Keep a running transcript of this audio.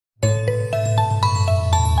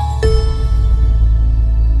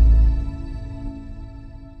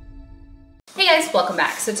guys, welcome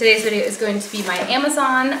back. So today's video is going to be my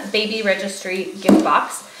Amazon baby registry gift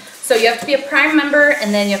box. So you have to be a Prime member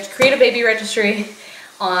and then you have to create a baby registry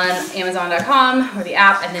on Amazon.com or the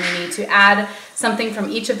app, and then you need to add something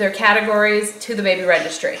from each of their categories to the baby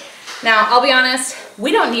registry. Now, I'll be honest,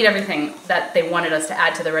 we don't need everything that they wanted us to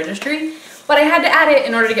add to the registry, but I had to add it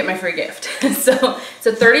in order to get my free gift. So it's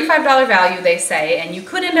a $35 value, they say, and you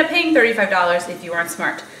could end up paying $35 if you aren't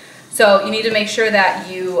smart. So you need to make sure that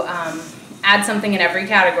you add something in every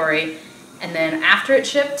category, and then after it's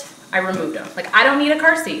shipped, I removed them. Like, I don't need a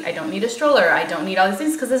car seat, I don't need a stroller, I don't need all these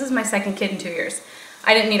things because this is my second kid in 2 years.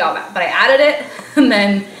 I didn't need all that, but I added it and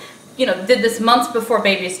then, you know, did this months before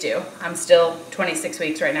baby's due. I'm still 26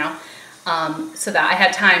 weeks right now, so that I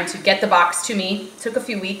had time to get the box to me. It took a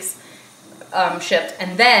few weeks, shipped,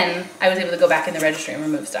 and then I was able to go back in the registry and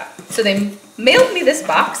remove stuff. So they mailed me this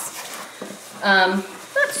box. Not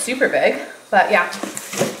super big, but yeah,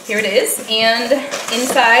 here it is. And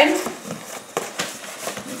inside,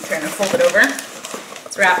 I'm trying to fold it over.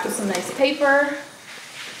 It's wrapped with some nice paper.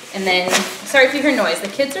 And then, sorry if you hear noise, the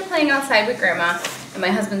kids are playing outside with Grandma, and my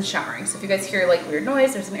husband's showering. So if you guys hear like weird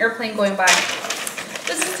noise, there's an airplane going by.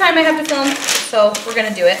 This is the time I have to film, so we're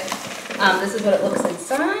gonna do it. This is what it looks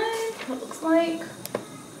inside, what it looks like.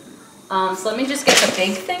 So let me just get the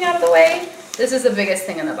big thing out of the way. This is the biggest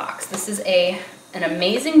thing in the box. This is an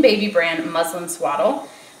amazing baby brand muslin swaddle,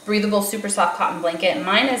 breathable super soft cotton blanket.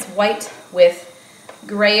 Mine is white with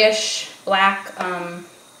grayish black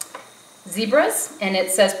zebras, and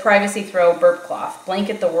it says privacy throw burp cloth,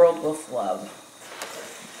 blanket the world with love,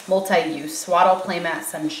 multi-use, swaddle playmat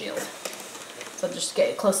sun shield. So I'll just get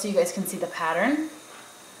it close so you guys can see the pattern.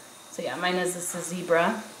 So yeah, mine is this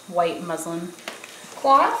zebra white muslin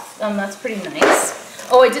cloth. That's pretty nice.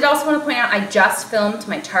 Oh, I did also want to point out, I just filmed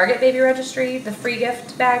my Target baby registry, the free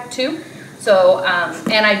gift bag too. So,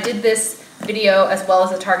 and I did this video as well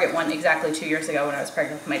as the Target one exactly 2 years ago when I was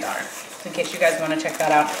pregnant with my daughter. So in case you guys want to check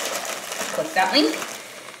that out, click that link.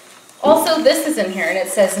 Also, this is in here, and it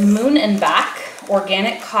says Moon and Back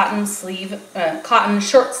organic cotton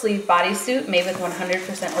short sleeve bodysuit made with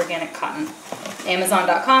 100% organic cotton.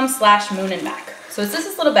 Amazon.com/Moon and Back. So it's just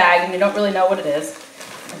this little bag, and you don't really know what it is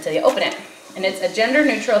until you open it. And it's a gender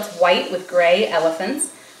neutral, it's white with gray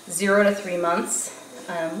elephants, 0 to 3 months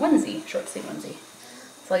onesie, short sleeve onesie.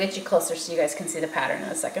 So I'll get you closer so you guys can see the pattern in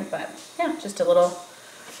a second, but yeah, just a little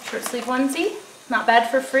short sleeve onesie. Not bad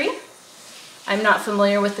for free. I'm not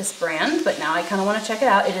familiar with this brand, but now I kind of want to check it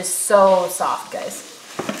out. It is so soft, guys.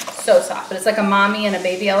 So soft. But it's like a mommy and a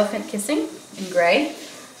baby elephant kissing in gray.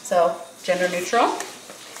 So gender neutral.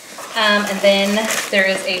 And then there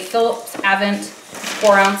is a Philips Avent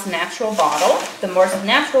 4-ounce natural bottle, the most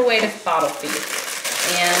natural way to bottle feed.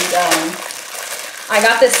 And I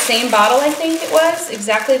got this same bottle, I think it was,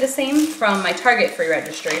 exactly the same, from my Target free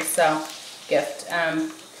registry, so gift.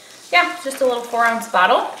 Yeah, just a little 4-ounce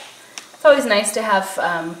bottle. It's always nice to have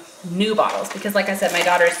new bottles because, like I said, my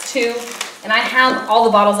daughter's 2, and I have all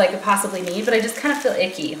the bottles I could possibly need, but I just kind of feel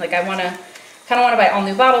icky. Like, I kind of want to buy all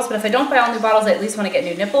new bottles, but if I don't buy all new bottles, I at least want to get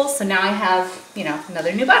new nipples, so now I have, you know,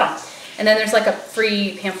 another new bottle. And then there's like a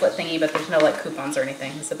free pamphlet thingy, but there's no like coupons or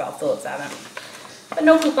anything. It's about Philips Avent. But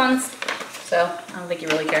no coupons, so I don't think you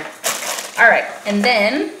really care. All right, and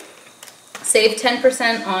then save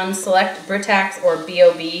 10% on select Britax or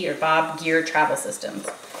BOB or Bob Gear travel systems.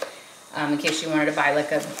 In case you wanted to buy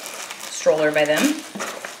like a stroller by them.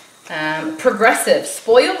 Progressive,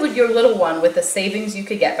 spoil your little one with the savings you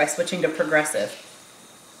could get by switching to Progressive.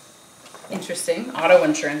 Interesting, auto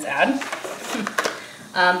insurance ad.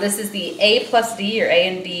 This is the A+D or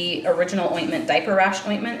A&D Original Ointment Diaper Rash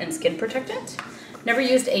Ointment and Skin Protectant. Never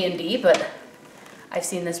used A&D, but I've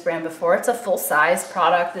seen this brand before. It's a full-size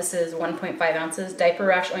product. This is 1.5 ounces Diaper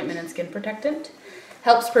Rash Ointment and Skin Protectant.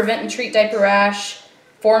 Helps prevent and treat diaper rash.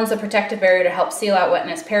 Forms a protective barrier to help seal out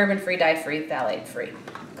wetness. Paraben-free, dye-free, phthalate-free.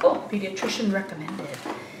 Cool. Pediatrician recommended.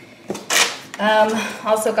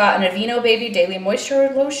 Also got an Aveeno Baby Daily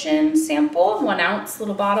Moisture Lotion sample, 1 ounce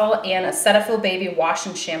little bottle, and a Cetaphil Baby Wash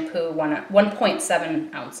and Shampoo,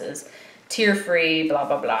 1.7 ounces. Tear-free, blah,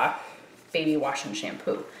 blah, blah. Baby wash and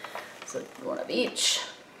shampoo. So one of each.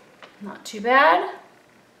 Not too bad.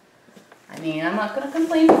 I mean, I'm not going to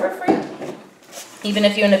complain for free, even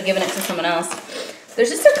if you end up giving it to someone else. There's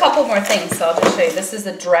just a couple more things, so I'll just show you. This is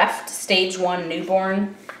the Dreft Stage 1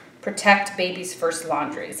 Newborn Protect Baby's First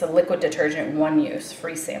Laundry. It's a liquid detergent, 1 use,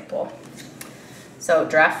 free sample. So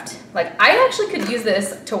Dreft, like I actually could use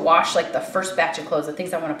this to wash like the first batch of clothes, the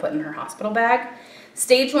things I want to put in her hospital bag.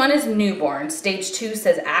 Stage 1 is newborn. Stage 2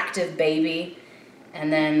 says active baby. And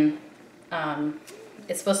then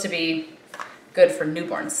it's supposed to be good for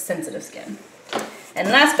newborn sensitive skin. And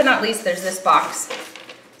last but not least, there's this box.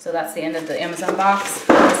 So that's the end of the Amazon box.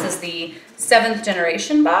 This is the 7th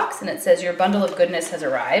generation box, and it says your bundle of goodness has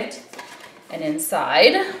arrived. And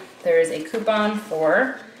inside, there is a coupon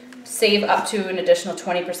for save up to an additional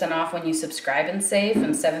 20% off when you subscribe and save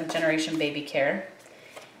from 7th generation baby care.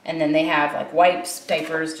 And then they have like wipes,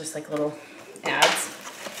 diapers, just like little ads.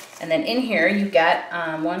 And then in here you get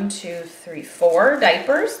 4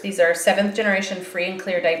 diapers. These are 7th generation free and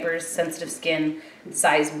clear diapers, sensitive skin,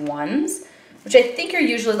 size 1s, which I think are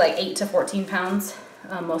usually like 8 to 14 pounds,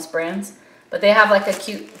 most brands. But they have like a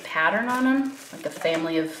cute pattern on them, like a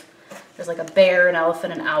family of, there's like a bear, an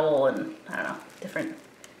elephant, an owl, and I don't know, different,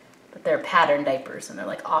 but they're pattern diapers, and they're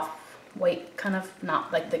like off-white, kind of,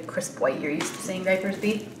 not like the crisp white you're used to seeing diapers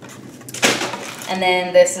be. And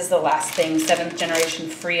then this is the last thing, 7th generation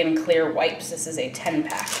free and clear wipes. This is a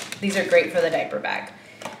 10-pack. These are great for the diaper bag.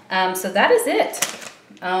 So that is it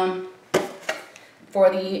for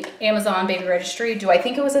the Amazon Baby Registry. Do I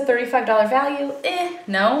think it was a $35 value?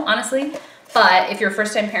 No, honestly. But if you're a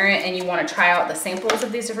first-time parent and you want to try out the samples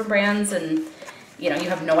of these different brands and you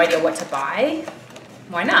have no idea what to buy,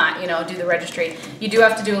 why not, do the registry. You do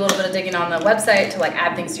have to do a little bit of digging on the website to like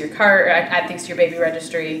add things to your cart or add things to your baby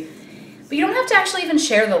registry. But you don't have to actually even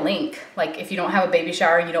share the link. Like if you don't have a baby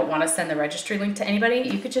shower and you don't want to send the registry link to anybody,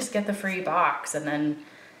 you could just get the free box and then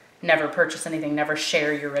never purchase anything, never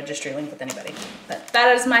share your registry link with anybody. But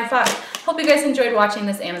that is my thought. Hope you guys enjoyed watching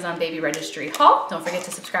this Amazon Baby Registry haul. Don't forget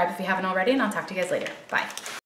to subscribe if you haven't already, and I'll talk to you guys later. Bye.